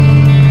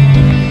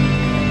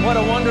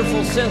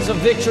wonderful sense of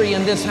victory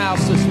in this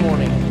house this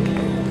morning.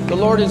 The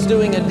Lord is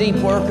doing a deep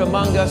work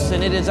among us,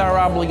 and it is our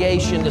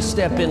obligation to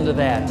step into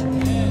that.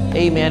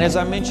 Amen. As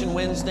I mentioned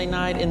Wednesday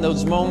night, in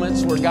those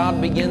moments where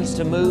God begins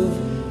to move,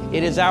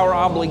 it is our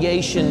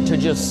obligation to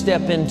just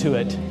step into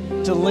it,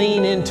 to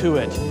lean into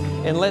it,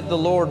 and let the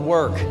Lord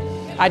work.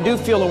 I do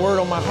feel a word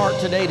on my heart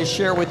today to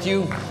share with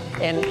you,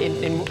 and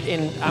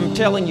I'm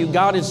telling you,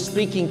 God is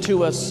speaking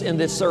to us in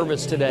this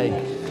service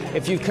today.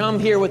 If you've come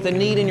here with a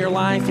need in your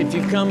life, if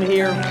you've come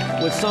here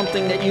with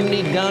something that you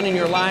need done in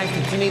your life,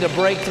 if you need a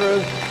breakthrough,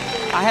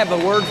 I have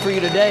a word for you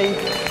today,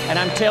 and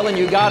I'm telling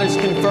you, God is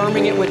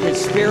confirming it with His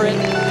Spirit.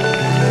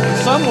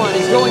 Someone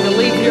is going to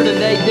leave here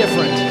today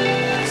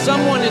different.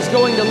 Someone is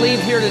going to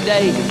leave here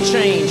today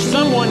changed.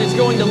 Someone is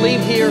going to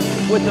leave here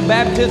with the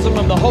baptism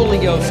of the Holy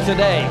Ghost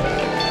today.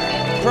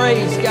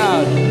 Praise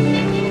God.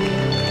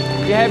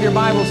 If you have your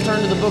Bibles,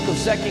 turn to the book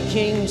of 2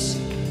 Kings.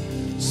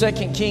 2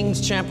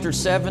 Kings chapter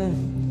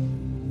 7.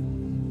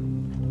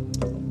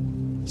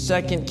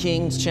 2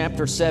 Kings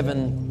chapter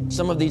 7.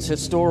 Some of these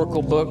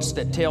historical books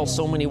that tell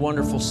so many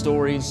wonderful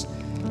stories.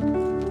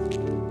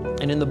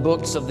 And in the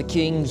books of the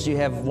kings, you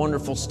have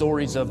wonderful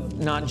stories of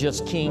not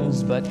just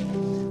kings, but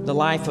the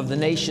life of the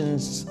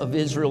nations of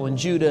Israel and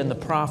Judah and the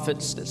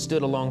prophets that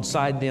stood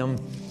alongside them.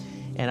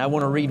 And I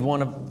want to read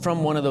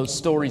from one of those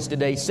stories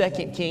today,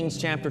 2 Kings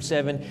chapter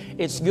 7.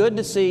 It's good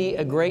to see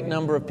a great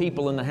number of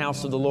people in the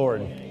house of the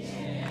Lord.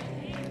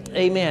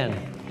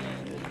 Amen.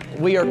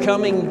 We are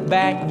coming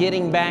back,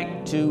 getting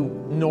back to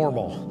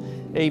normal.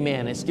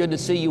 Amen. It's good to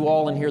see you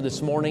all in here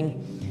this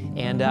morning.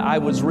 And I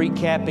was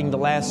recapping the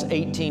last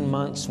 18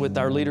 months with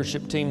our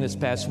leadership team this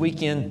past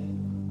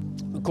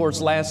weekend. Of course,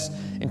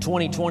 in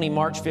 2020,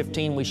 March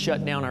 15, we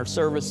shut down our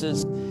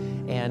services,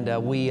 and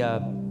we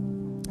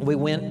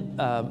went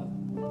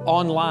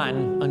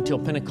online until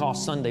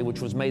Pentecost Sunday, which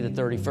was May the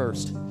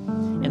 31st.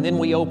 And then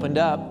we opened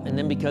up, and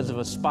then because of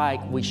a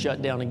spike, we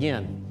shut down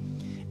again.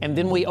 And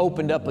then we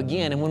opened up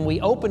again. And when we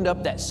opened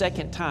up that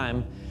second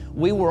time,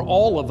 we were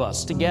all of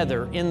us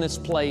together in this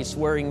place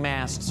wearing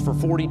masks for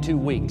 42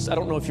 weeks. I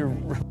don't know if you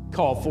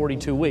recall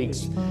 42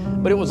 weeks,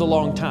 but it was a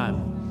long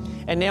time.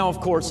 And now,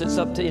 of course, it's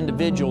up to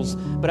individuals.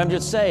 But I'm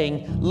just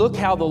saying, look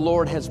how the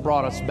Lord has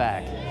brought us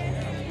back.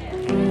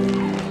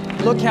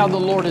 Look how the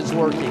Lord is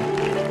working.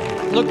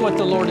 Look what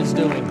the Lord is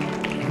doing.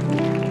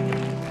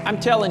 I'm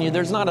telling you,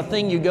 there's not a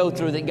thing you go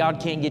through that God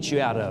can't get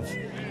you out of.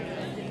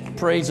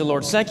 Praise the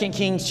Lord. 2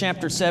 Kings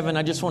chapter 7,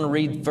 I just want to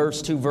read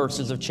two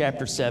verses of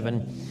chapter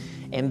 7.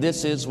 And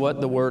this is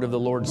what the word of the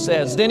Lord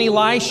says. Then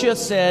Elisha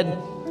said,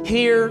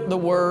 "Hear the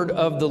word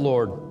of the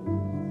Lord.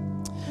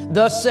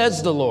 Thus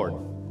says the Lord,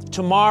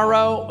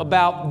 tomorrow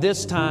about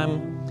this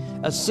time,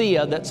 a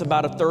seah," that's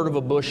about a third of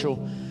a bushel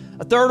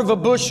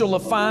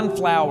of fine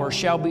flour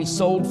shall be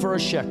sold for a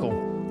shekel.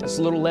 That's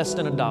a little less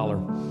than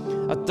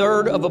 $1. A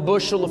third of a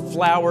bushel of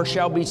flour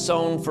shall be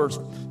sown for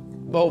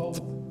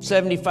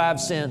 75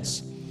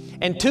 cents.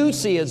 And 2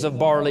 seahs of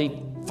barley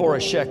for a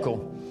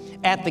shekel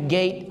at the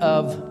gate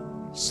of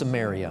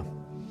Samaria.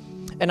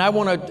 And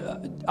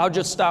I'll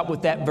just stop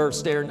with that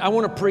verse there. I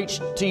want to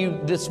preach to you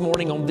this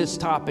morning on this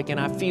topic, and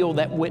I feel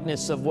that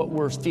witness of what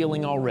we're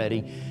feeling already.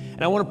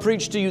 And I want to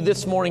preach to you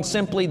this morning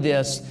simply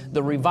this: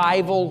 the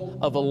revival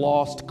of a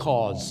lost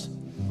cause.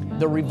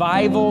 The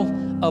revival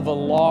of a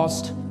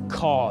lost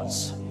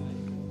cause.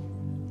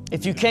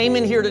 If you came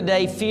in here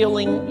today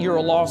feeling you're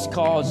a lost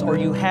cause, or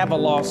you have a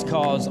lost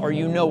cause, or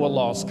you know a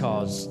lost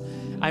cause,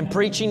 I'm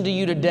preaching to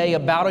you today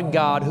about a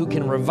God who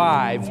can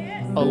revive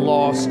a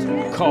lost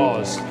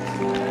cause.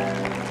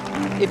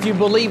 If you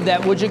believe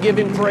that, would you give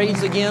Him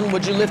praise again?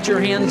 Would you lift your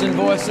hands and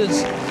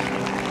voices?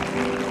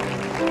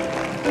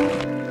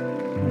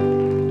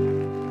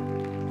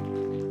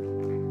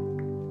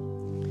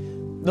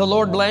 The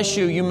Lord bless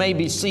you. You may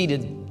be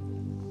seated.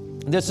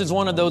 This is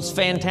one of those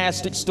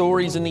fantastic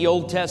stories in the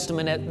Old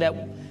Testament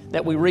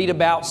that we read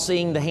about,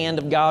 seeing the hand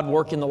of God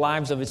work in the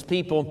lives of His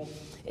people.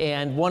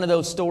 And one of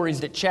those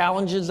stories that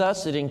challenges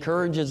us, it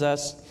encourages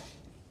us.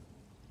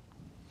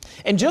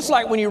 And just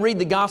like when you read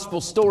the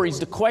gospel stories,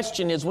 the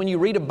question is, when you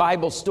read a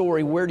Bible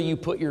story, where do you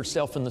put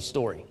yourself in the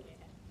story?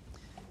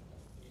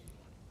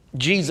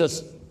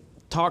 Jesus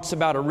talks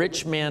about a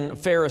rich man, a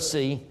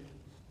Pharisee,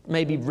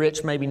 maybe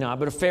rich, maybe not,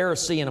 but a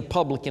Pharisee and a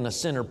publican, a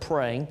sinner,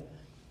 praying.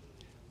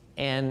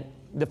 And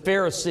the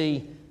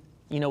Pharisee,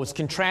 is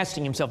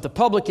contrasting himself. The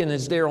publican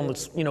is there on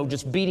the,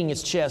 just beating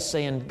his chest,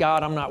 saying,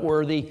 "God, I'm not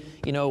worthy.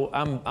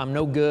 I'm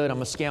no good.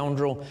 I'm a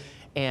scoundrel."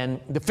 And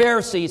the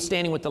Pharisee is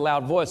standing with a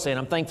loud voice, saying,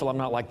 "I'm thankful I'm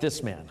not like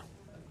this man."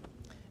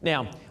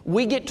 Now,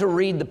 we get to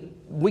read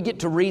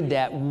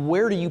that.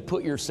 Where do you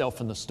put yourself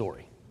in the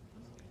story?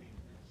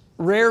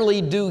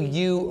 Rarely do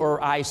you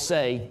or I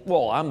say,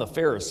 "Well, I'm the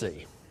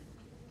Pharisee,"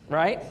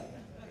 right?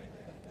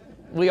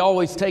 We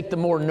always take the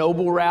more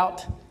noble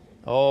route.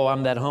 "Oh,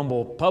 I'm that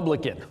humble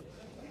publican."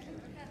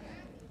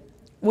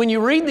 When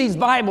you read these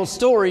Bible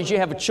stories, you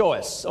have a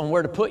choice on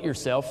where to put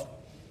yourself.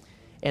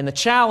 And the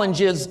challenge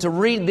is to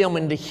read them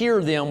and to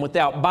hear them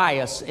without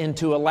bias, and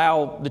to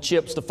allow the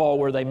chips to fall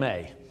where they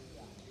may.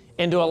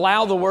 And to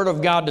allow the Word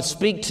of God to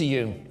speak to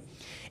you.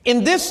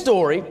 In this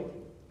story,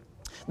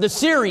 the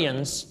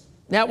Syrians,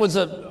 that was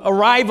a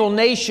rival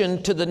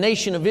nation to the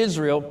nation of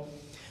Israel,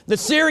 the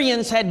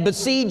Syrians had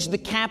besieged the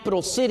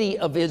capital city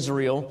of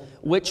Israel,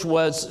 which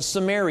was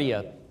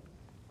Samaria.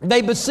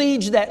 They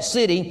besieged that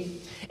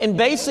city, and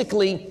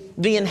basically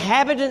the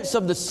inhabitants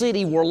of the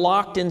city were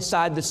locked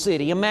inside the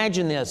city.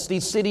 Imagine this.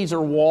 These cities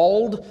are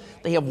walled.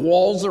 They have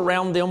walls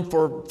around them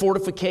for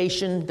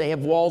fortification. They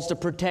have walls to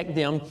protect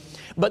them.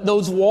 But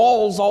those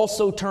walls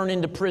also turn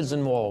into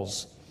prison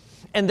walls.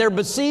 And they're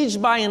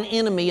besieged by an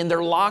enemy, and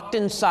they're locked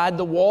inside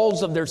the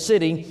walls of their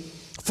city.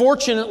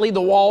 Fortunately,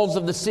 the walls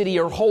of the city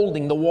are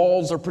holding. The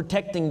walls are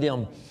protecting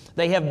them.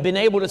 They have been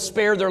able to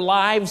spare their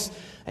lives,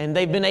 and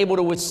they've been able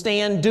to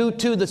withstand due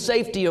to the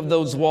safety of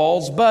those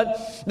walls.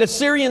 But the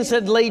Syrians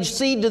had laid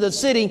siege to the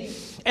city,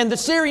 and the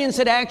Syrians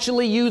had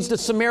actually used the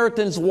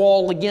Samaritans'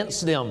 wall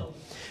against them.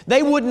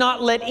 They would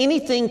not let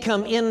anything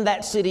come in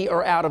that city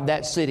or out of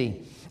that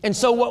city. And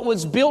so what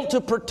was built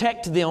to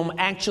protect them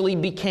actually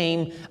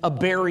became a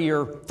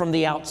barrier from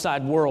the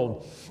outside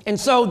world. And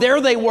so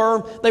there they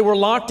were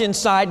locked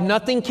inside,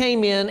 nothing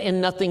came in and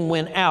nothing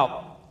went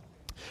out.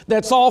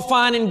 That's all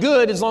fine and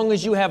good as long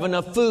as you have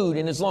enough food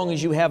and as long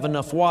as you have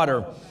enough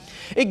water.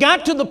 It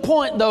got to the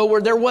point, though,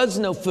 where there was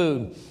no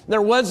food,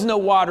 there was no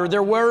water,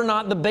 there were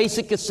not the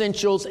basic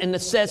essentials and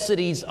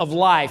necessities of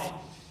life.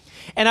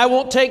 And I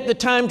won't take the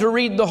time to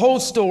read the whole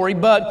story,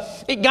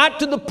 but it got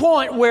to the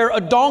point where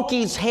a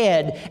donkey's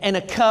head and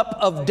a cup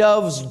of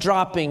dove's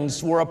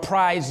droppings were a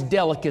prized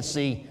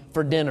delicacy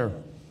for dinner.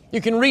 You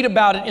can read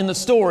about it in the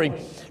story.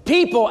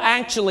 People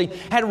actually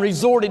had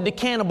resorted to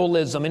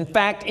cannibalism. In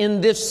fact,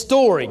 in this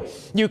story,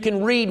 you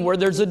can read where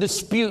there's a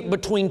dispute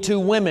between two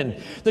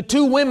women. The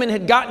two women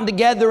had gotten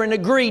together and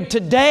agreed,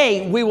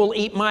 today we will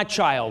eat my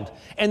child,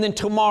 and then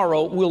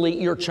tomorrow we'll eat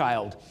your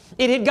child.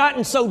 It had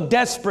gotten so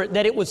desperate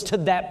that it was to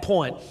that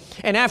point.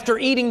 And after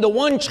eating the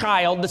one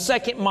child, the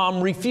second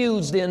mom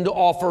refused then to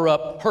offer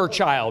up her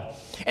child.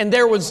 And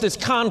there was this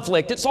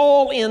conflict. It's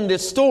all in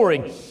this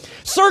story.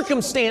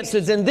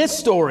 Circumstances in this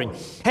story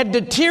had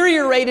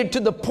deteriorated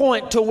to the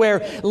point to where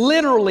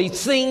literally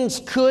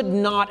things could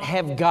not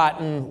have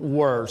gotten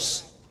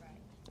worse.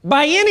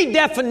 By any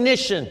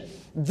definition,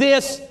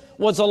 this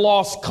was a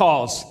lost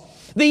cause.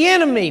 The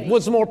enemy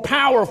was more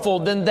powerful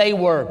than they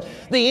were.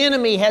 The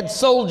enemy had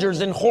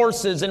soldiers and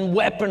horses and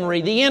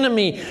weaponry. The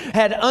enemy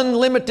had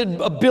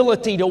unlimited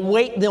ability to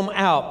wait them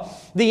out.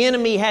 The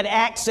enemy had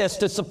access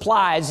to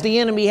supplies. The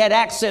enemy had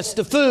access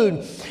to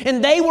food.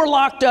 And they were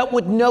locked up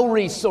with no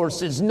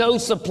resources, no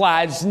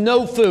supplies,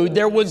 no food.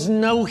 There was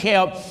no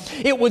help.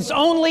 It was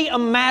only a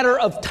matter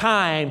of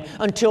time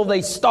until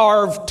they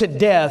starved to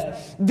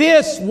death.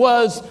 This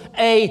was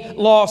a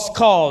lost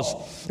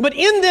cause. But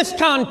in this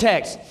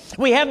context,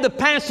 we have the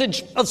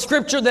passage of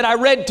Scripture that I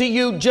read to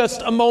you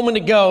just a moment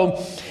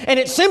ago. And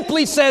it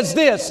simply says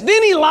this,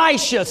 Then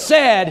Elisha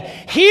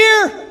said,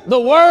 Hear the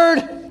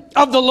word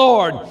of the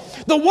Lord.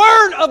 The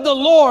word of the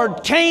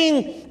Lord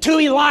came to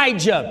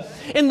Elijah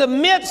in the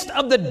midst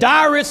of the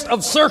direst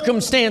of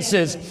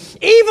circumstances.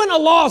 Even a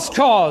lost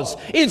cause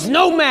is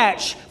no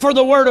match for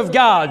the word of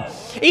God.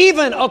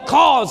 Even a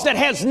cause that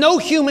has no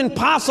human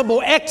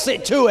possible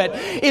exit to it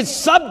is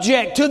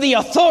subject to the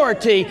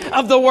authority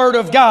of the word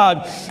of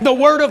God. The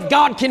word of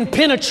God can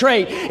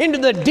penetrate into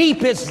the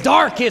deepest,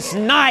 darkest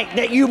night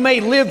that you may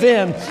live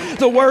in.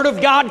 The word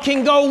of God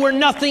can go where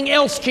nothing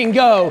else can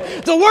go.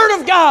 The word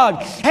of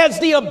God has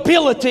the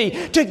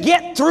ability to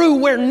get through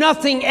where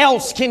nothing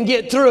else can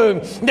get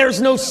through.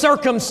 There's no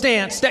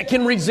circumstance that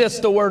can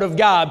resist the word of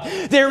God.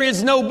 There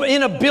is no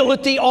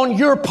inability on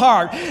your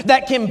part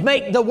that can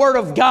make the word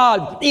of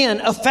God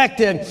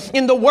ineffective.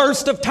 In the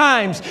worst of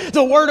times,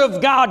 the word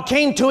of God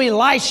came to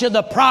Elisha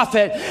the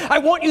prophet. I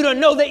want you to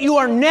know that you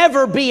are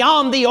never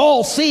beyond the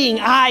all-seeing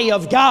eye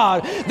of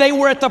God. They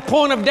were at the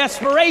point of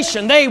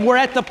desperation. They were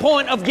at the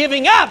point of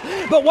giving up.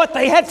 But what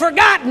they had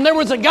forgotten, there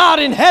was a God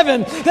in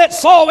heaven that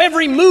saw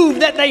every move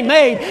that they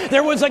made.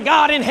 There was a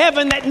God in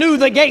heaven that knew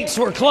the gates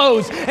were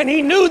closed, and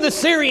He knew the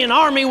Syrian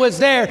army was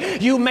there.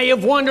 You may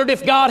have wondered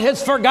if God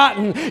has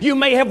forgotten. You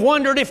may have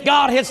wondered if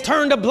God has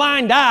turned a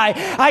blind eye.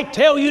 I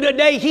tell you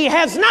today, He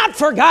has not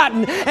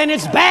forgotten. And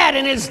as bad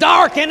and as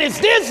dark and as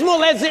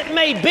dismal as it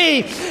may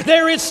be,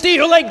 there is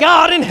still a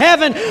God in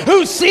heaven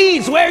who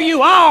sees where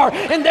you are.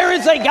 And there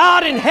is a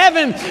God in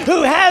heaven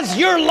who has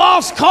your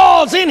lost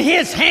cause in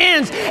His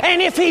hands.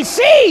 And if He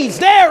sees,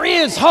 there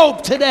is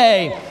hope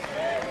today.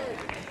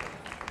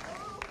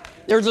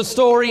 There's a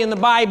story in the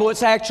Bible.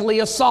 It's actually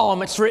a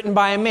psalm. It's written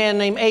by a man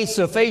named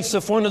Asaph.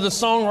 Asaph, one of the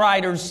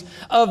songwriters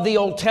of the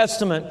Old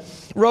Testament,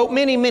 wrote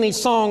many, many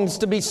songs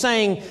to be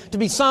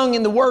sung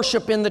in the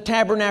worship in the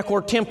tabernacle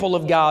or temple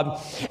of God.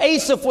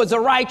 Asaph was a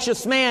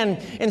righteous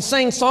man and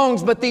sang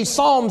songs, but these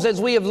psalms, as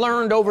we have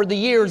learned over the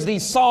years,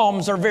 these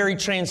psalms are very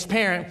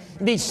transparent.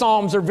 These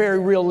psalms are very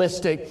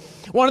realistic.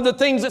 One of the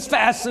things that's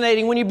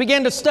fascinating when you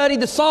begin to study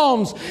the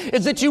Psalms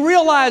is that you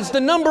realize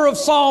the number of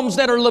psalms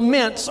that are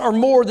laments are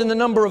more than the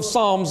number of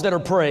psalms that are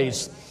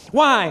praise.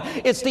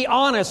 Why? It's the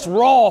honest,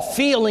 raw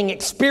feeling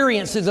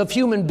experiences of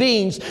human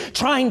beings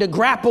trying to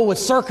grapple with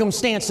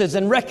circumstances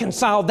and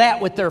reconcile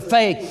that with their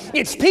faith.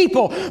 It's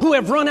people who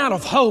have run out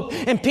of hope,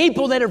 and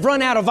people that have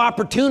run out of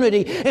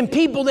opportunity, and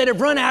people that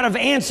have run out of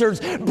answers,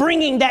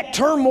 bringing that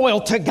turmoil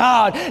to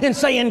God and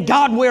saying,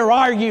 God, where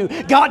are you?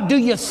 God, do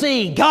you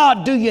see?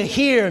 God, do you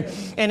hear?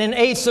 And in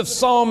Asaph's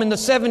psalm, in the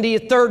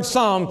 73rd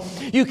Psalm,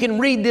 you can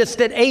read this,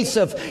 that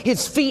Asaph,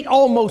 his feet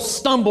almost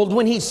stumbled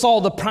when he saw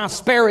the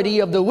prosperity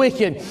of the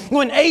wicked.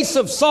 When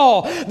Asaph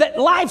saw that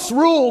life's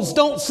rules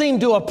don't seem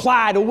to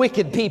apply to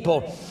wicked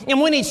people. And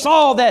when he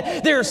saw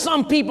that there are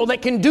some people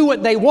that can do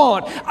what they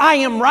want. I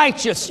am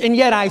righteous and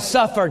yet I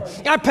suffer.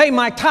 I pay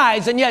my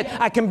tithes and yet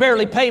I can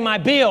barely pay my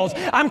bills.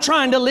 I'm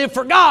trying to live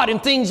for God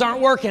and things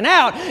aren't working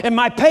out. And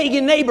my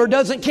pagan neighbor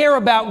doesn't care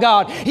about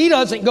God. He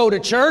doesn't go to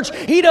church.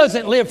 He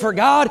doesn't live for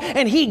God.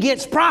 And he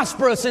gets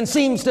prosperous and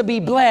seems to be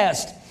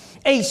blessed.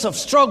 Asaph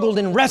struggled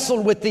and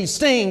wrestled with these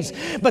things,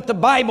 but the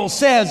Bible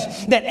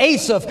says that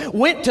Asaph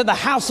went to the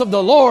house of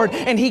the Lord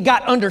and he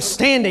got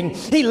understanding.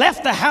 He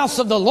left the house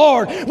of the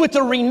Lord with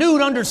a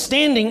renewed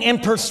understanding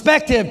and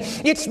perspective.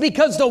 It's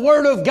because the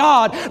Word of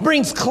God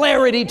brings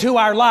clarity to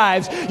our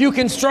lives. You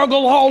can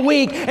struggle all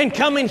week and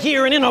come in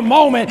here, and in a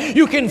moment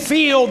you can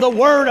feel the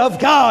Word of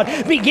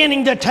God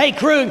beginning to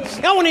take root.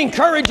 I want to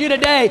encourage you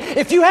today,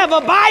 if you have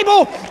a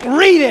Bible,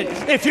 read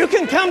it. If you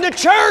can come to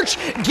church,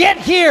 get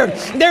here.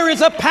 There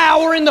is a power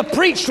in the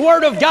preached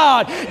Word of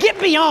God. Get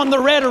beyond the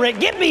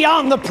rhetoric. Get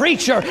beyond the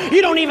preacher.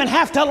 You don't even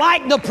have to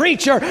like the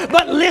preacher,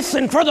 but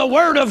listen for the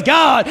Word of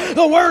God.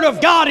 The Word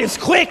of God is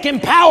quick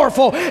and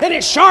powerful, and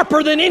it's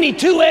sharper than any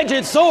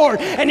two-edged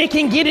sword, and it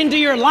can get into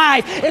your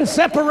life and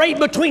separate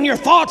between your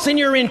thoughts and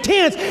your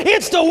intents.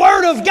 It's the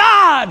Word of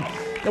God.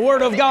 The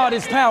Word of God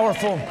is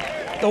powerful.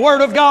 The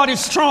Word of God is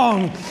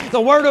strong.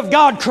 The Word of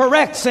God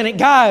corrects and it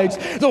guides.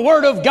 The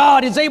Word of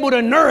God is able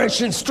to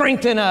nourish and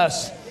strengthen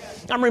us.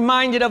 I'm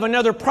reminded of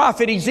another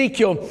prophet,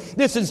 Ezekiel.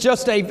 This is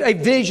just a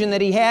vision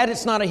that he had.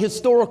 It's not a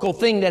historical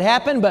thing that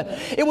happened, but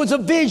it was a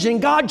vision.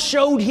 God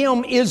showed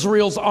him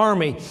Israel's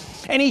army.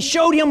 And he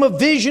showed him a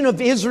vision of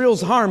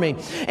Israel's army.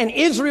 And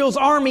Israel's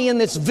army in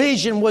this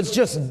vision was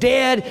just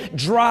dead,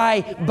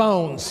 dry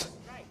bones.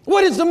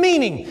 What is the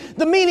meaning?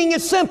 The meaning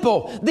is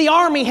simple. The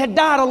army had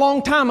died a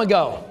long time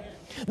ago.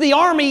 The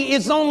army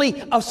is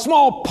only a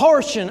small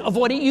portion of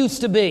what it used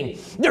to be.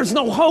 There's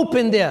no hope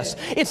in this.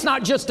 It's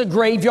not just a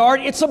graveyard,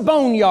 it's a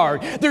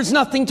boneyard. There's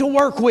nothing to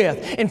work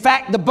with. In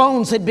fact, the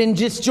bones had been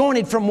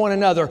disjointed from one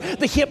another.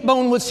 The hip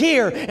bone was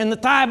here, and the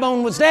thigh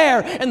bone was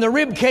there, and the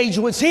rib cage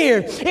was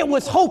here. It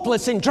was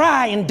hopeless and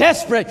dry and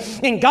desperate.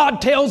 And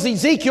God tells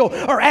Ezekiel,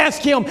 or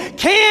asks him,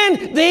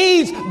 can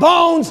these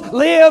bones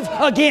live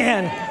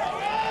again?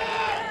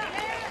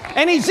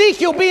 And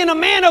Ezekiel, being a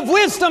man of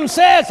wisdom,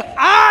 says,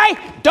 I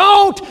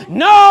don't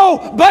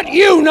know, but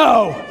you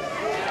know.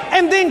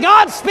 And then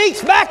God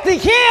speaks back to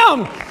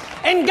him,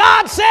 and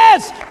God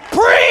says,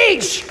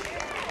 preach.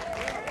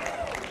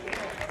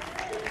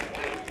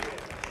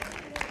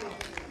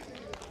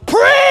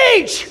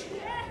 Preach.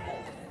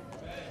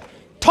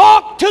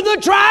 Talk to the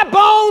dry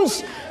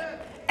bones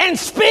and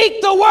speak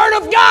the Word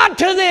of God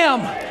to them.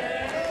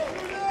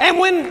 And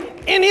when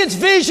in his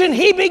vision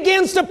he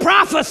begins to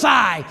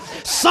prophesy,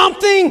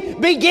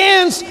 something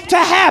begins to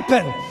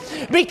happen,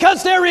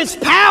 because there is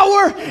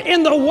power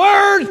in the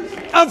Word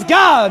of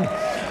God.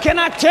 Can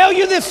I tell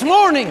you this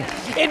morning,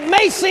 it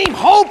may seem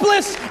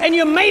hopeless and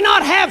you may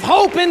not have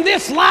hope in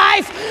this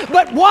life,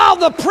 but while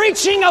the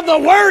preaching of the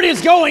Word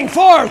is going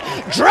forth,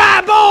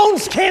 dry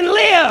bones can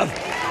live.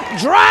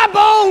 Dry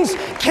bones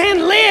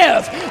can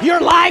live. Your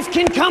life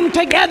can come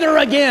together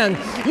again.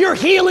 Your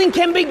healing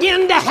can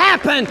begin to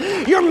happen.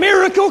 Your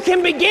miracle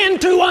can begin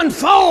to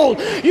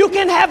unfold. You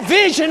can have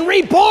vision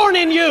reborn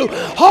in you.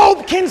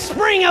 Hope can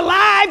spring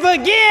alive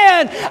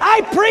again.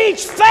 I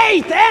preach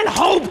faith and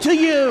hope to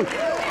you.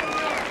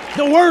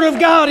 The Word of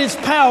God is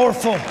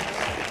powerful.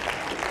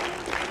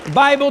 The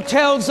Bible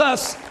tells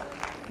us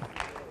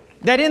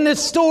that in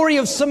this story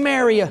of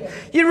Samaria,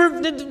 you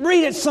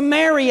read it,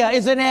 Samaria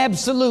is an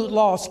absolute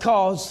lost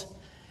cause.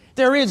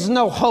 There is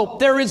no hope.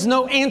 There is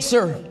no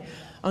answer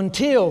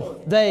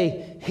until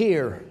they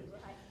hear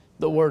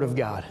the Word of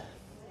God.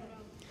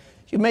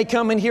 You may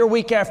come in here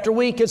week after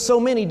week, as so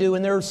many do,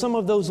 and there are some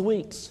of those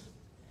weeks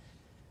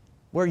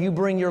where you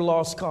bring your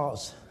lost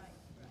cause.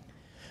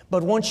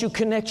 But once you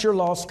connect your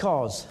lost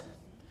cause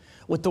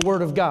with the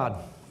Word of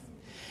God,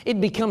 it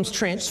becomes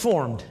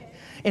transformed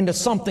into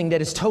something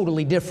that is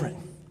totally different.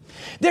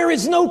 There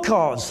is no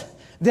cause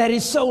that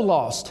is so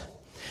lost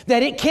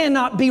that it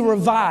cannot be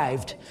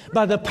revived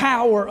by the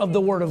power of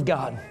the Word of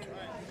God.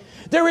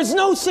 There is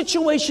no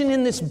situation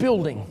in this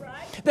building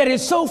that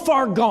is so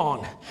far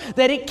gone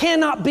that it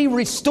cannot be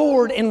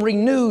restored and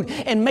renewed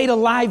and made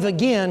alive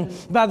again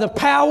by the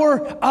power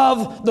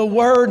of the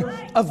Word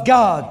of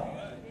God.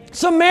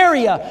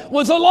 Samaria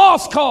was a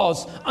lost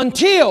cause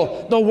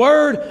until the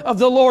Word of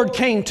the Lord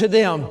came to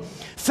them.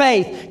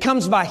 Faith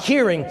comes by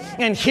hearing,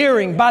 and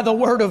hearing by the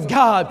Word of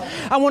God.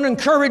 I want to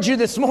encourage you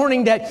this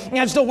morning that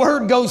as the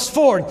Word goes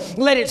forward,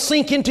 let it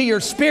sink into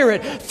your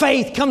spirit.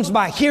 Faith comes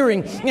by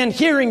hearing, and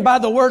hearing by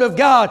the Word of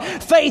God.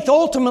 Faith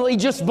ultimately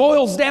just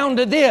boils down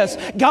to this.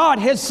 God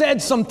has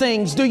said some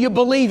things. Do you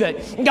believe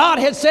it? God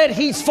has said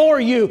He's for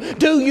you.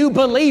 Do you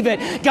believe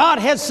it? God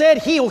has said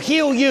He'll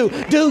heal you.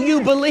 Do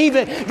you believe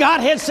it?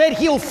 God has said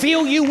He'll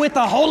fill you with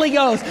the Holy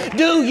Ghost.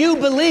 Do you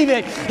believe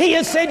it? He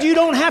has said you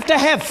don't have to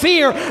have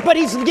fear, but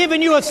He's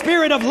given you a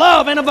spirit of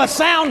love and of a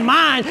sound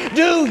mind.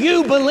 Do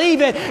you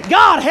believe it?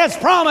 God has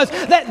promised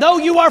that though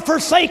you are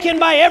forsaken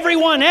by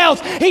everyone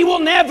else, He will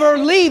never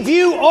leave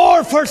you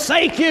or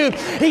forsake you.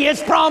 He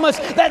has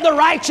promised that the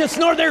righteous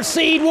nor their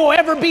seed will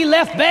ever be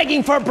left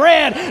begging for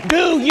bread.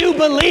 Do you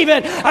believe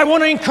it? I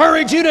want to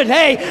encourage you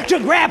today to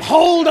grab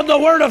hold of the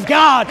Word of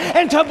God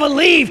and to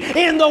believe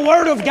in the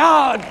Word of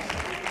God.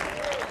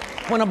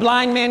 When a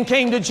blind man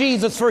came to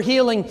Jesus for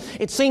healing,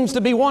 it seems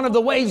to be one of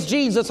the ways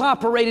Jesus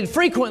operated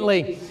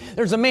frequently.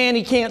 There's a man,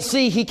 he can't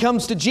see. He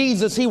comes to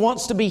Jesus. He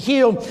wants to be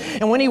healed.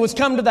 And when he was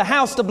come to the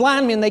house, the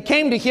blind men, they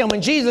came to him.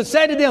 And Jesus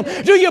said to them,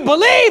 "Do you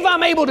believe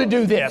I'm able to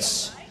do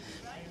this?"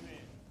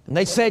 And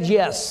they said,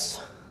 "Yes,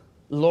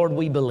 Lord,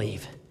 we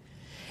believe."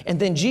 And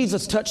then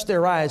Jesus touched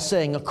their eyes,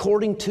 saying,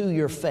 "According to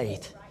your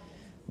faith,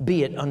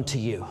 be it unto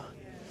you."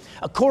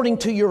 According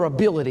to your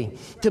ability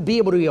to be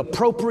able to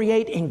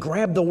appropriate and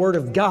grab the Word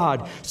of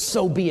God,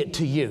 so be it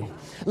to you.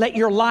 Let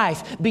your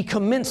life be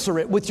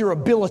commensurate with your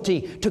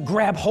ability to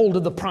grab hold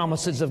of the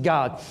promises of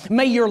God.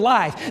 May your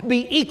life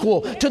be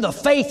equal to the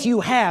faith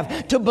you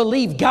have to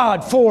believe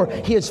God for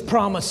His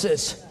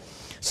promises.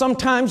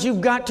 Sometimes you've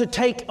got to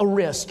take a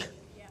risk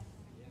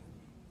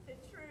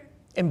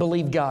and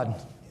believe God.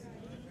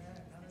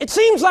 It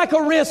seems like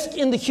a risk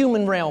in the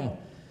human realm,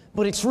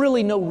 but it's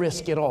really no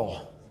risk at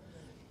all.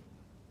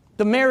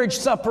 The marriage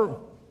supper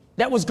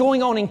that was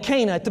going on in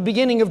Cana at the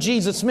beginning of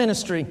Jesus'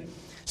 ministry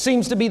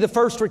seems to be the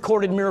first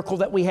recorded miracle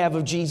that we have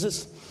of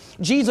Jesus.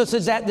 Jesus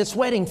is at this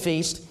wedding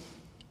feast,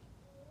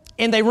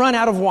 and they run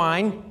out of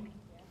wine,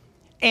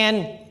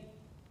 and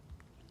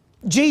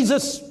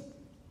Jesus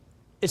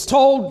is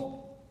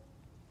told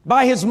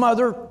by His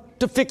mother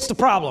to fix the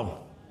problem.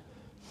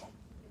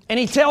 And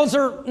He tells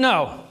her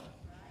no.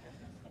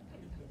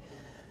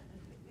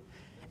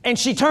 And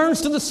she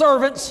turns to the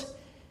servants,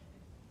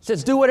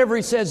 says, "Do whatever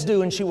He says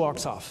do," and she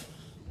walks off.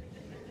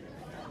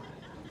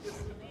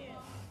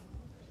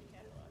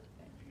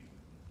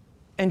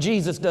 And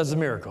Jesus does the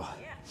miracle.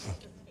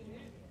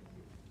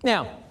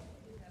 Now,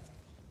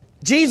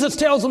 Jesus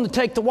tells them to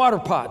take the water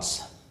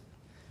pots.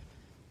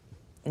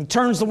 He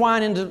turns the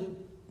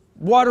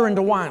water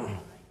into wine.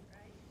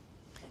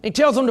 He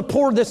tells them to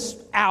pour this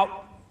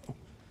out.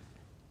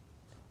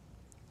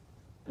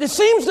 This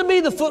seems to be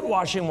the foot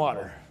washing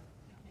water.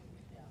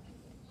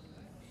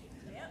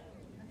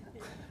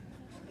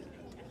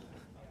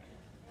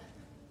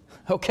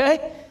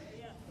 Okay?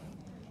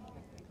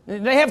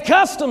 They have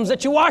customs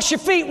that you wash your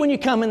feet when you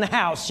come in the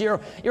house. You're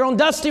on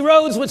dusty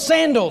roads with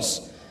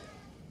sandals.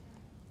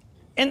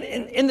 And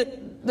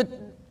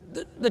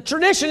the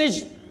tradition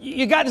is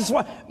you got this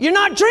water. You're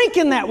not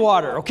drinking that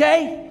water,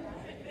 okay?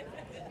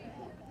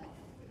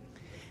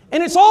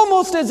 And it's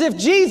almost as if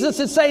Jesus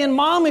is saying,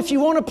 "Mom, if you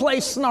want to play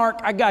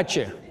snark, I got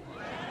you.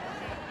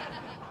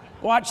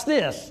 Watch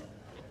this."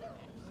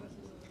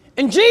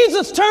 And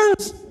Jesus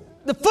turns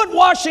the foot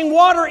washing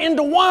water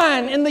into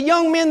wine, and the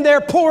young men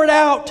there pour it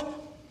out.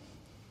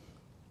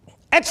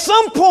 At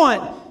some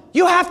point,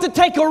 you have to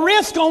take a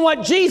risk on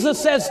what Jesus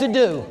says to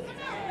do.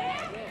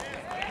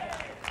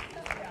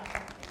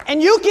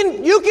 And you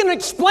can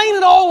explain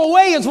it all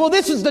away as, well,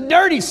 this is the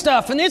dirty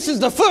stuff, and this is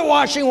the foot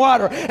washing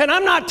water, and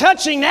I'm not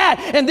touching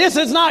that, and this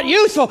is not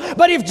useful.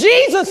 But if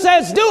Jesus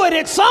says do it,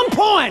 at some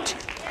point,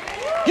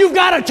 you've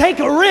got to take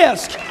a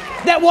risk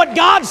that what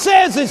God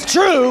says is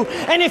true,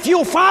 and if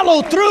you'll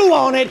follow through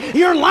on it,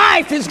 your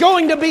life is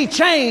going to be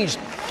changed.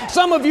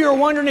 Some of you are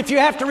wondering if you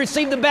have to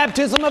receive the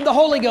baptism of the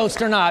Holy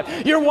Ghost or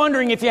not. You're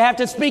wondering if you have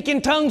to speak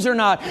in tongues or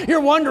not. You're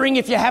wondering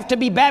if you have to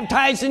be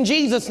baptized in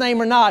Jesus' name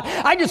or not.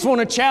 I just want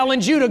to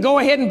challenge you to go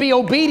ahead and be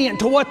obedient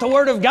to what the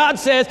Word of God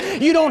says.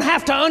 You don't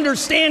have to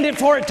understand it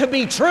for it to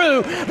be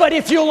true, but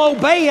if you'll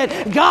obey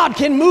it, God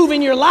can move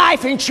in your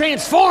life and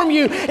transform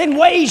you in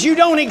ways you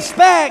don't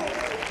expect.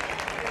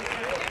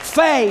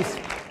 Faith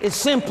is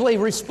simply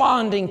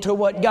responding to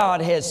what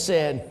God has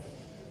said.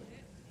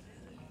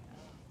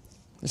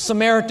 The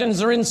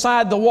Samaritans are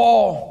inside the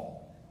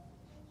wall.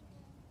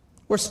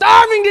 We're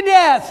starving to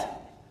death.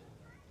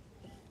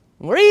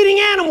 We're eating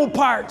animal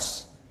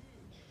parts.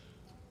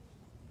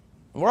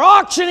 We're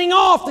auctioning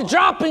off the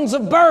droppings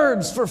of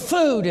birds for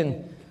food,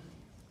 and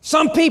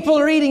some people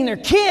are eating their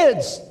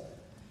kids.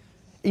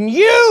 And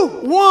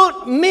you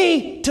want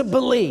me to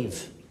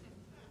believe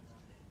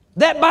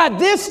that by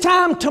this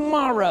time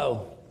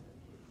tomorrow,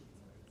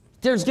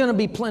 there's going to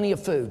be plenty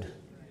of food.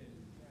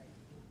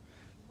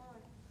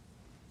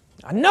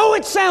 I know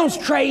it sounds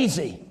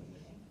crazy,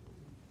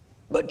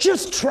 but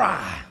just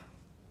try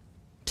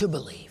to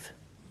believe.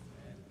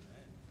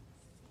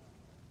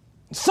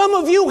 Some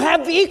of you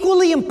have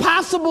equally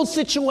impossible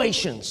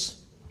situations.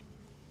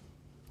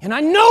 And I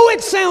know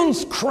it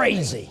sounds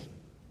crazy,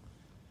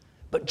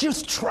 but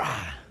just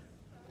try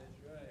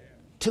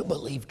to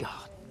believe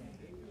God.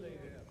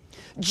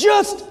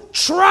 Just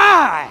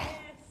try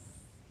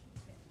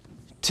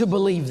to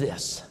believe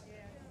this.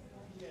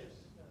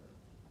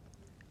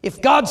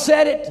 If God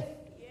said it,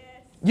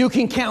 you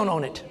can count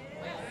on it.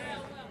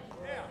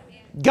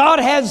 God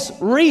has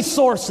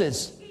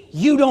resources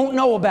you don't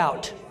know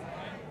about.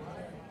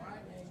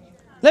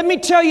 Let me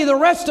tell you the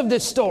rest of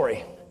this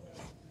story.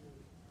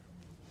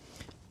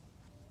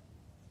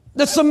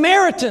 The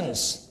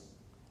Samaritans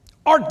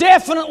are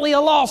definitely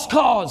a lost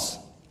cause.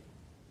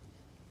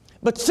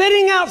 But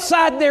sitting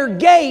outside their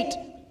gate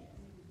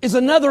is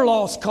another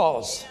lost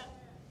cause.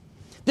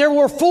 There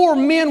were 4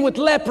 men with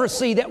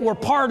leprosy that were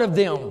part of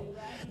them,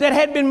 that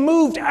had been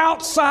moved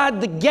outside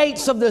the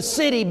gates of the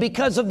city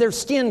because of their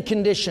skin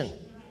condition.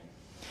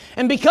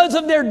 And because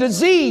of their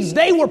disease,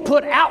 they were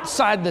put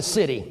outside the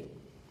city.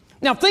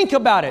 Now think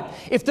about it.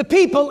 If the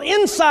people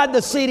inside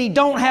the city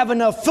don't have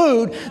enough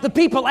food, the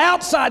people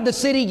outside the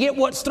city get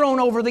what's thrown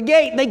over the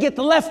gate. They get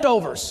the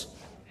leftovers.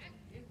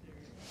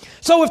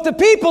 So if the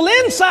people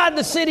inside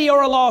the city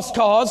are a lost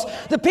cause,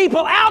 the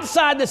people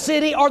outside the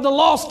city are the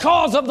lost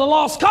cause of the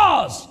lost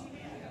cause.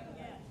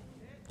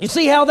 You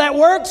see how that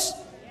works?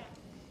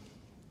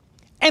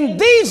 And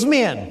these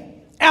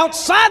men,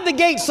 outside the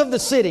gates of the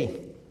city,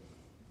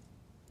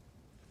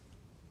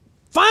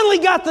 finally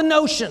got the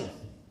notion,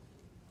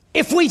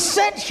 if we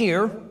sit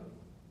here,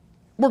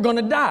 we're going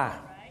to die.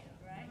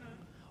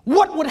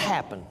 What would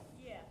happen?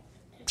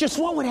 Just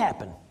what would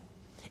happen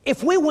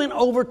if we went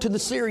over to the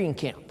Syrian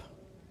camp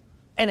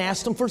and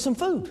asked them for some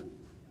food?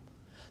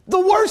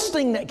 The worst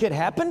thing that could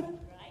happen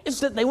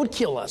is that they would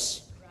kill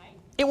us.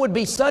 It would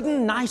be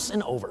sudden, nice,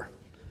 and over.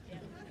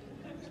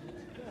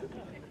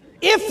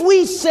 If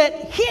we sit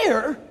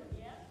here,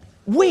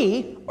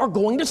 we are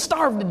going to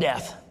starve to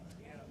death.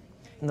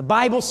 And the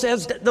Bible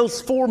says that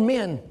those 4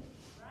 men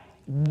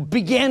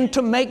began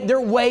to make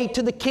their way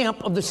to the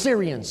camp of the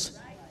Syrians.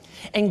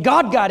 And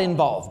God got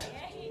involved.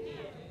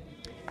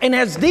 And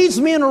as these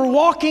men are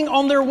walking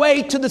on their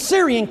way to the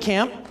Syrian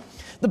camp,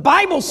 the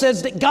Bible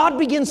says that God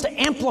begins to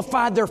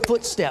amplify their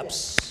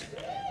footsteps.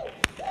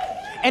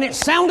 And it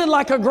sounded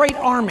like a great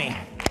army.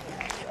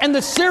 And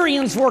the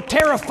Syrians were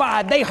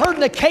terrified. They heard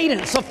the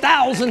cadence of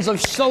thousands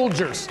of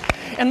soldiers.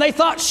 And they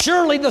thought,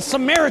 surely the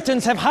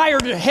Samaritans have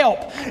hired help.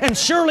 And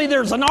surely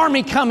there's an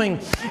army coming.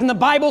 And the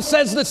Bible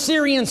says the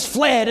Syrians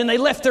fled. And they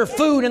left their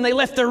food. And they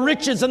left their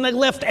riches. And they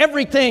left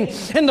everything.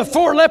 And the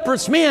 4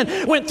 leprous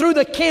men went through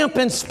the camp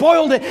and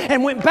spoiled it.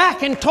 And went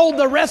back and told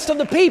the rest of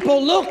the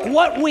people, look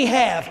what we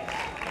have.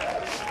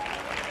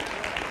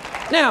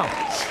 Now,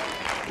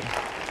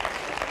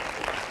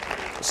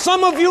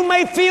 some of you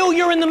may feel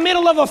you're in the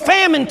middle of a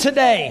famine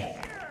today.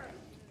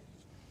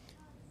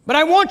 But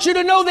I want you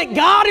to know that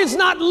God is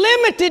not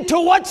limited to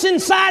what's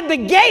inside the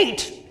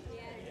gate.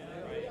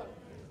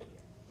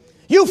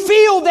 You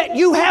feel that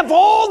you have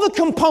all the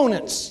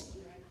components.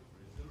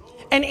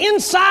 And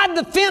inside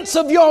the fence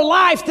of your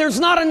life, there's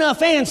not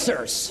enough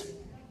answers.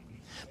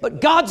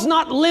 But God's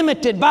not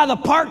limited by the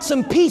parts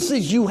and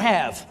pieces you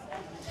have.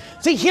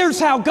 See, here's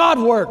how God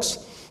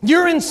works.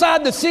 You're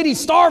inside the city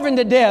starving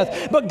to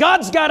death, but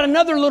God's got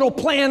another little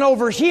plan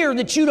over here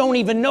that you don't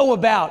even know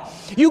about.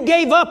 You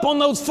gave up on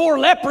those 4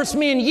 leprous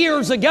men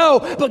years ago,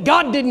 but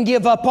God didn't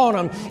give up on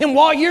them. And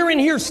while you're in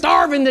here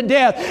starving to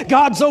death,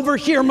 God's over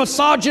here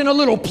massaging a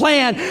little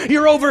plan.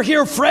 You're over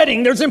here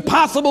fretting. There's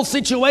impossible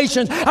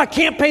situations. I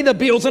can't pay the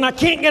bills, and I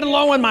can't get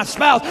along with my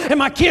spouse, and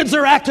my kids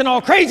are acting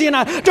all crazy, and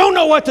I don't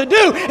know what to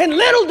do. And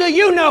little do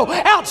you know,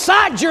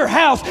 outside your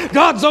house,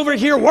 God's over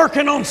here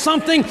working on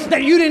something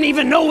that you didn't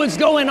even know was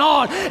going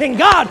on. And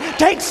God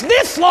takes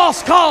this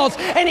lost cause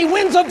and He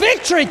wins a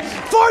victory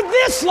for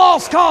this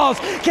lost cause.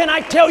 Can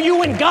I tell you,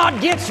 when God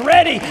gets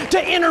ready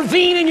to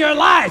intervene in your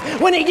life,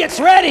 when He gets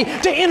ready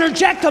to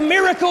interject a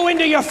miracle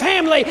into your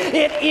family,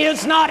 it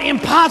is not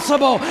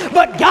impossible.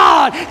 But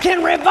God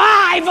can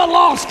revive a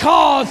lost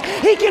cause.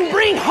 He can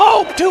bring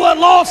hope to a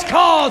lost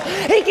cause.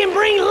 He can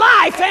bring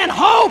life and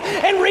hope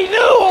and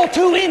renewal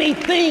to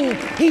anything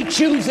He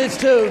chooses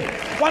to.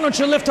 Why don't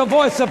you lift a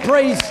voice of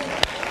praise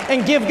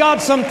and give God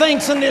some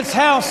thanks in this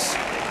house?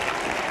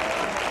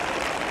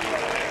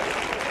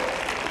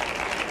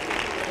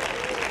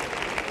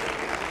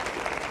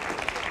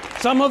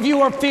 Some of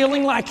you are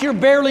feeling like you're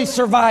barely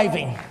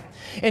surviving,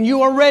 and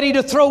you are ready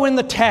to throw in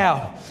the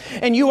towel,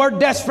 and you are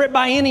desperate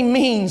by any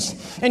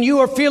means, and you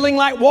are feeling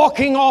like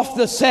walking off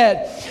the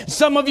set.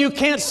 Some of you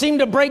can't seem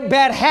to break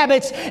bad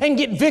habits and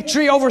get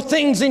victory over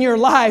things in your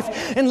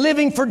life, and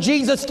living for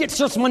Jesus gets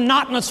just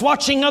monotonous,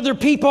 watching other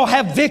people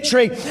have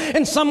victory.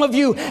 And some of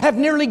you have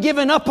nearly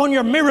given up on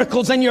your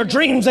miracles and your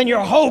dreams and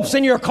your hopes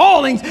and your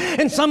callings,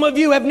 and some of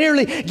you have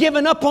nearly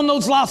given up on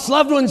those lost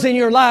loved ones in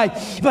your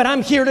life. But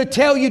I'm here to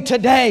tell you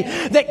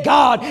today that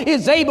God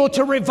is able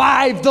to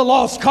revive the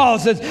lost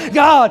causes.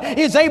 God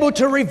is able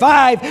to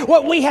revive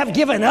what we have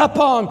given up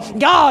on.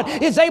 God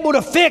is able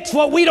to fix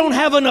what we don't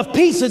have enough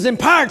pieces and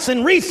parts hearts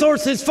and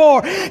resources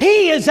for,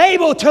 He is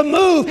able to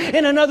move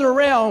in another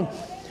realm.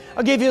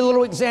 I'll give you a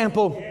little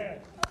example.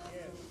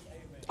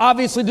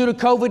 Obviously, due to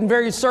COVID and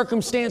various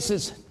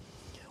circumstances,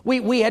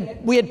 we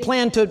had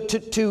planned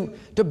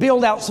to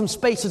build out some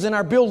spaces in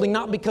our building,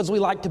 not because we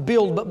like to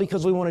build, but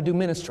because we want to do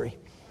ministry.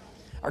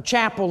 Our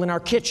chapel and our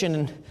kitchen,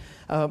 and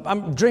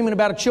I'm dreaming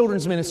about a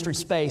children's ministry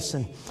space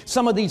and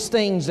some of these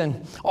things,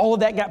 and all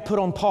of that got put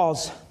on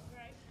pause.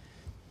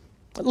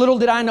 Little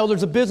did I know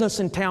there's a business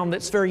in town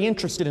that's very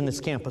interested in this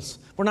campus.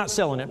 We're not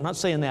selling it, I'm not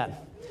saying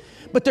that.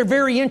 But they're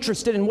very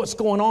interested in what's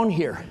going on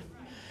here.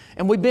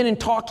 And we've been in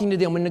talking to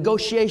them and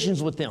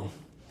negotiations with them.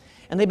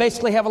 And they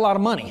basically have a lot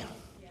of money.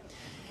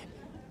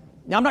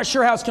 Now, I'm not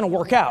sure how it's going to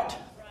work out.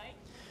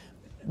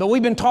 But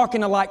we've been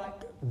talking to like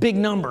big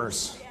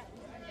numbers.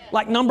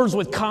 Like numbers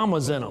with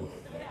commas in them.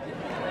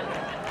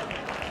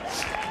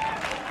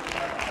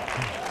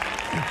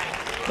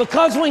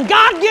 Because when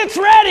God gets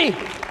ready,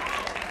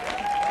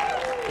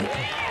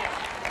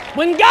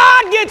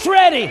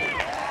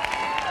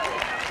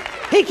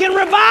 He can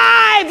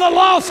revive a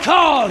lost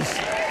cause.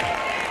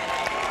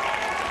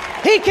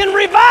 He can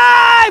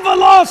revive a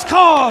lost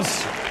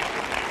cause.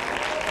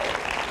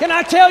 Can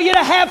I tell you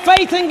to have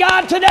faith in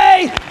God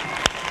today?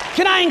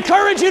 Can I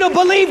encourage you to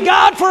believe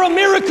God for a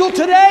miracle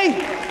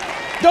today?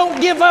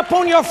 Don't give up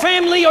on your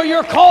family or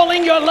your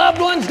calling, your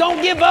loved ones.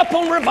 Don't give up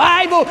on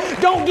revival.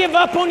 Don't give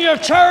up on your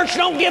church.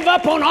 Don't give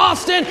up on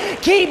Austin.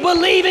 Keep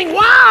believing.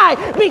 Why?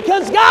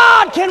 Because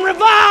God can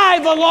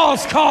revive a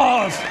lost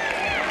cause.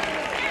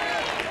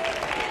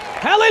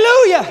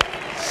 Hallelujah.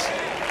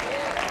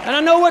 And I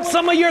know what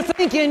some of you are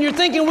thinking. You're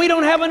thinking we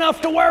don't have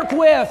enough to work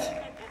with.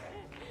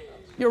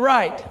 You're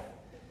right.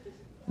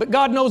 But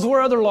God knows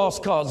where other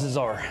lost causes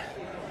are.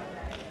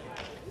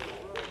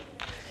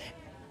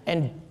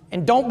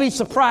 And don't be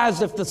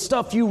surprised if the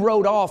stuff you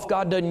wrote off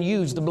God doesn't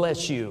use to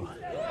bless you.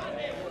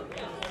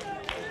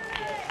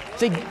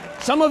 See,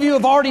 some of you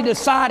have already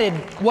decided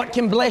what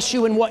can bless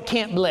you and what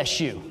can't bless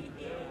you.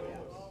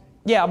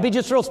 Yeah, I'll be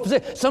just real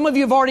specific. Some of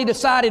you have already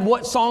decided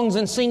what songs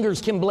and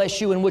singers can bless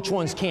you and which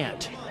ones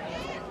can't.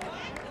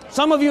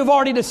 Some of you have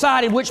already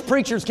decided which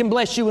preachers can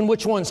bless you and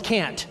which ones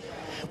can't.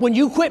 When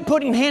you quit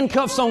putting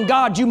handcuffs on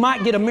God, you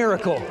might get a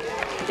miracle.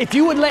 If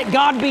you would let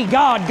God be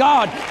God,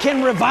 God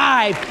can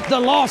revive the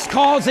lost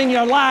cause in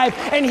your life,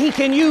 and He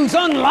can use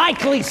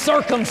unlikely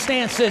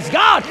circumstances.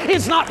 God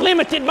is not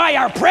limited by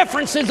our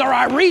preferences or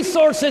our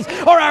resources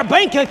or our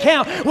bank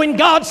account. When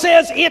God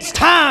says it's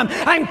time,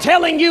 I'm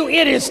telling you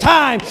it is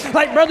time.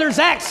 Like Brother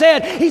Zach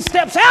said, he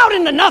steps out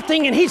into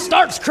nothing and he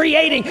starts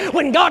creating.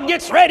 When God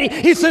gets ready,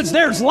 He says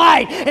there's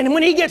light. And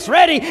when He gets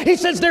ready, He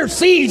says there's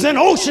seas and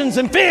oceans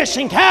and fish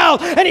and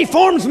cows, and He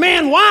forms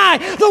man. Why?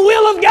 The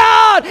will of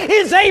God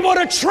is able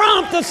to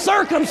trump the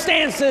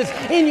circumstances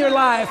in your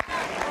life.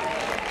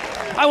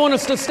 I want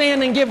us to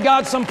stand and give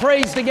God some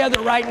praise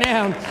together right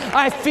now.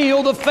 I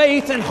feel the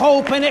faith and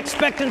hope and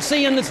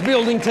expectancy in this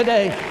building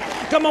today.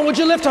 Come on, would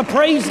you lift a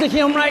praise to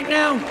Him right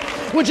now?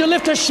 Would you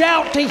lift a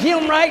shout to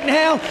Him right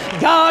now?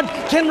 God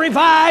can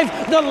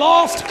revive the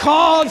lost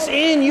cause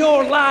in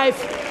your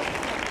life.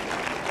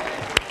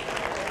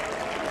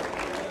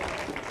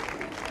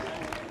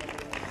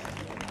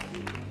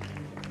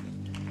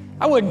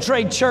 I wouldn't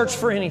trade church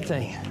for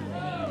anything.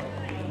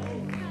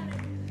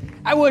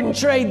 I wouldn't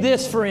trade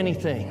this for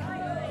anything.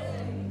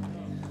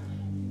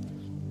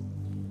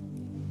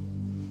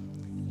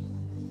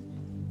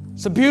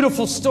 It's a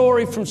beautiful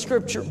story from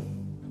Scripture.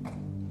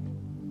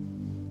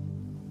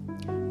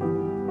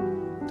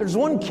 There's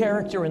one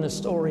character in the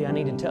story I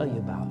need to tell you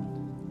about.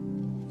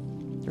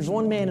 There's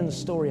one man in the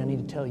story I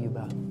need to tell you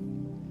about.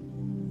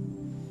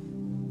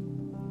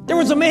 There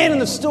was a man in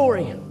the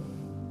story.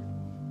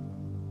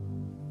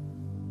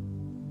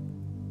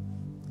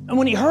 And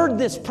when he heard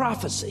this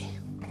prophecy,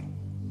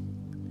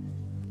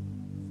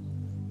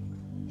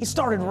 he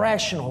started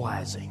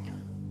rationalizing.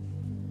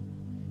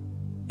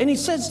 And he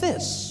says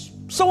this.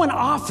 So an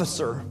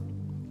officer,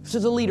 this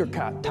is a leader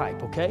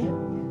type, okay?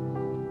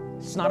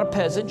 It's not a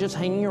peasant just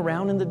hanging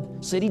around in the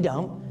city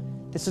dump.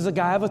 This is a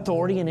guy of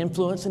authority and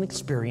influence and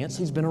experience.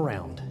 He's been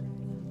around.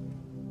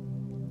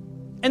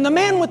 And the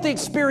man with the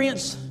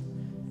experience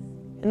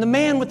and the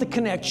man with the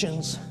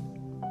connections,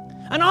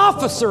 an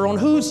officer on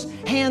whose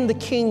hand the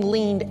king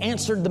leaned,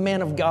 answered the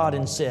man of God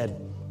and said,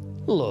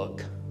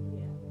 look,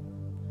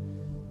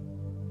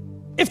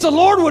 if the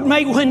Lord would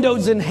make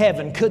windows in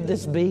heaven, could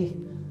this be?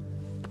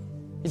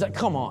 He's like,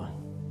 come on.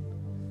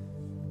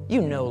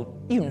 You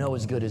know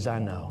as good as I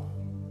know.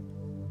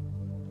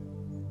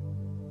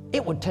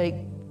 It would take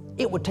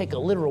a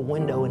literal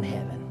window in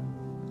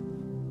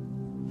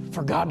heaven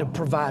for God to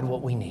provide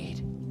what we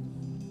need.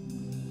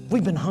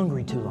 We've been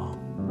hungry too long.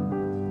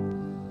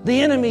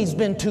 The enemy's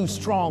been too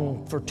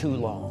strong for too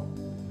long.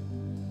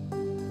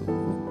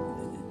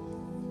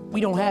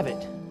 We don't have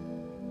it.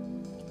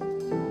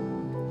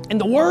 And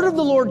the word of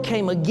the Lord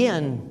came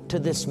again to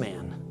this man.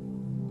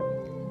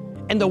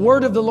 And the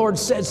word of the Lord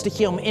says to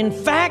him, in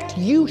fact,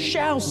 you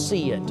shall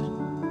see it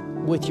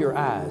with your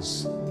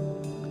eyes,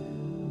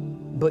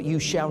 but you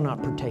shall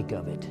not partake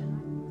of it.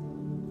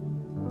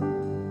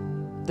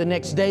 The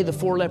next day, the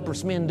 4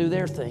 leprous men do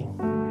their thing.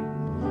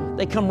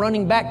 They come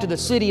running back to the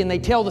city and they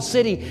tell the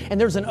city, and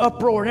there's an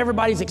uproar and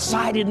everybody's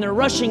excited and they're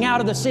rushing out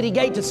of the city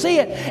gate to see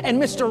it.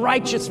 And Mr.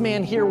 Righteous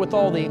Man here with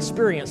all the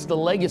experience, the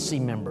legacy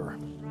member,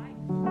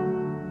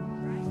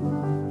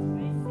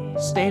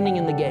 standing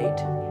in the gate.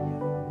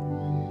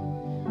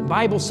 The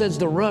Bible says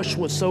the rush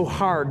was so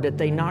hard that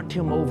they knocked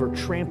him over,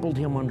 trampled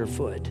him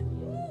underfoot.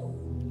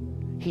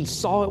 He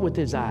saw it with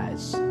his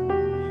eyes,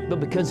 but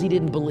because he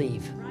didn't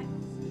believe,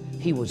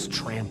 he was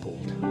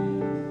trampled.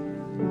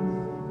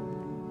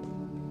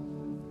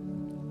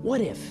 What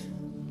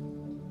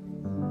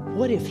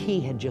if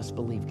he had just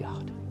believed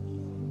God?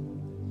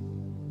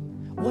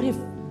 What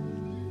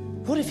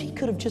if he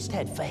could have just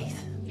had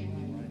faith?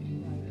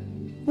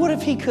 What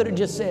if he could have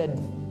just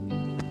said,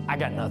 I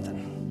got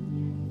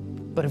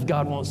nothing. But if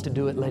God wants to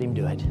do it, let him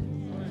do it.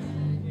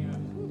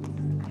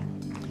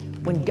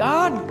 When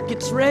God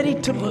gets ready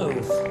to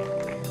move,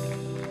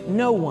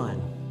 no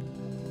one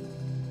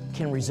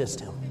can resist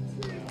him.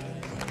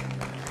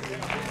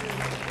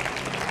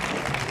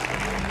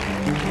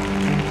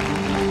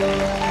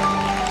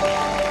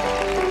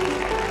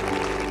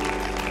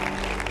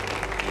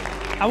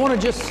 I want to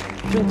just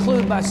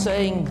conclude by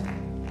saying,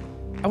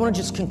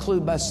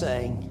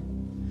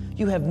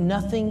 you have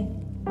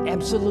nothing,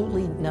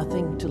 absolutely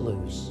nothing to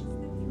lose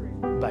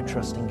by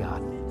trusting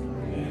God.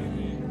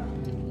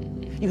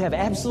 You have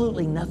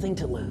absolutely nothing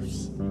to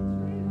lose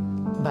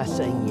by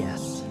saying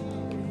yes.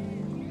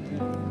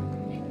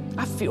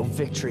 I feel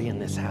victory in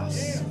this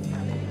house.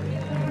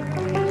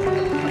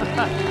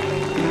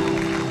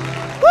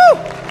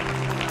 Woo!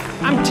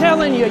 I'm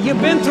telling you,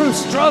 you've been through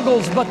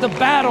struggles, but the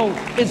battle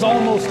is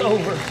almost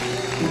over.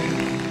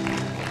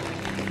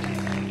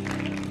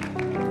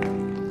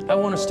 I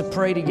want us to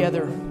pray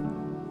together.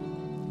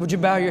 Would you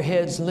bow your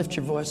heads and lift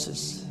your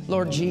voices?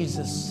 Lord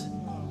Jesus,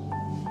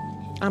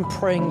 I'm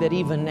praying that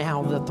even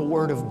now that the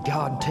Word of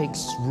God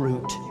takes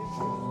root.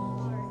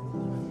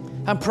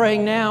 I'm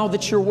praying now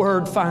that your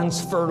Word finds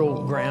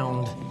fertile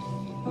ground.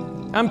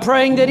 I'm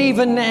praying that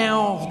even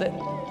now that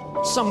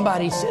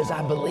somebody says,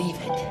 I believe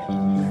it.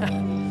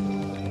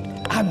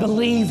 I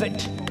believe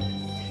it.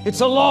 It's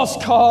a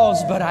lost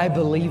cause, but I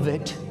believe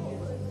it.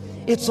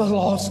 It's a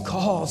lost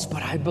cause,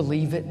 but I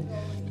believe it.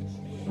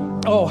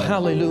 Oh,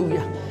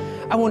 hallelujah.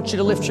 I want you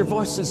to lift your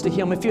voices to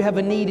Him. If you have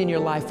a need in your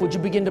life, would you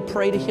begin to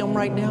pray to Him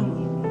right now?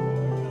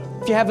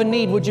 If you have a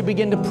need, would you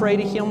begin to pray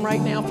to Him right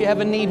now? If you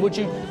have a need, would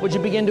you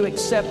begin to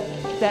accept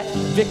that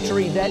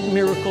victory, that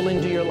miracle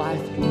into your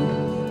life?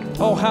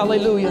 Oh,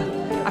 hallelujah.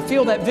 I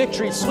feel that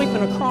victory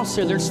sweeping across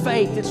here. There's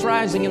faith. It's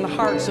rising in the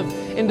hearts of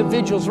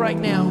individuals right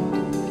now.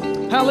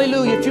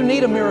 Hallelujah. If you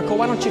need a miracle,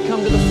 why don't you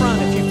come to the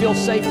front if you feel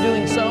safe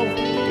doing so?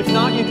 If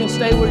not, you can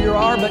stay where you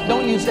are, but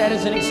don't use that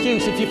as an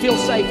excuse. If you feel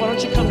safe, why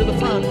don't you come to the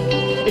front?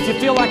 If you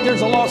feel like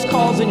there's a lost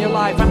cause in your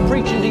life, I'm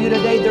preaching to you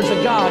today, there's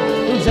a God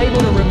who's able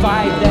to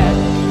revive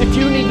that. If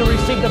you need to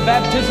receive the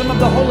baptism of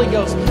the Holy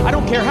Ghost, I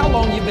don't care how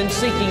long you've been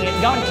seeking it,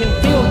 God can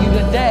fill you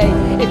today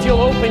if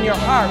you'll open your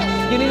heart.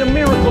 You need a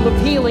miracle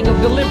of healing, of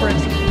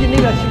deliverance. You need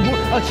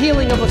a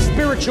healing of a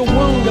spiritual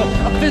wound,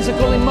 a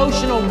physical,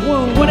 emotional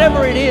wound,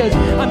 whatever it is.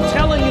 I'm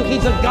telling you,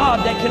 He's a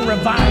God that can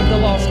revive the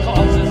lost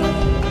causes.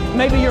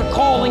 Maybe your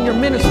calling, your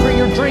ministry,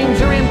 your dreams,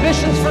 your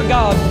ambitions for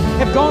God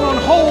have gone on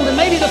hold, and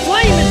maybe the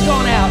flame has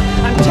gone out.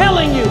 I'm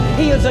telling you,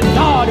 He is a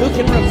God who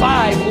can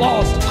revive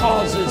lost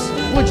causes.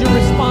 Would you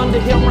respond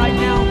to Him right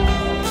now?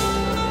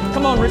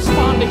 Come on,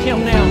 respond to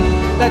Him now.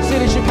 That's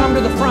it. As you come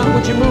to the front,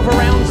 would you move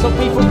around so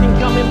people can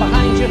come in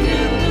behind you?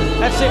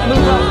 That's it.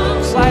 Move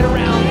up. Slide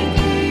around.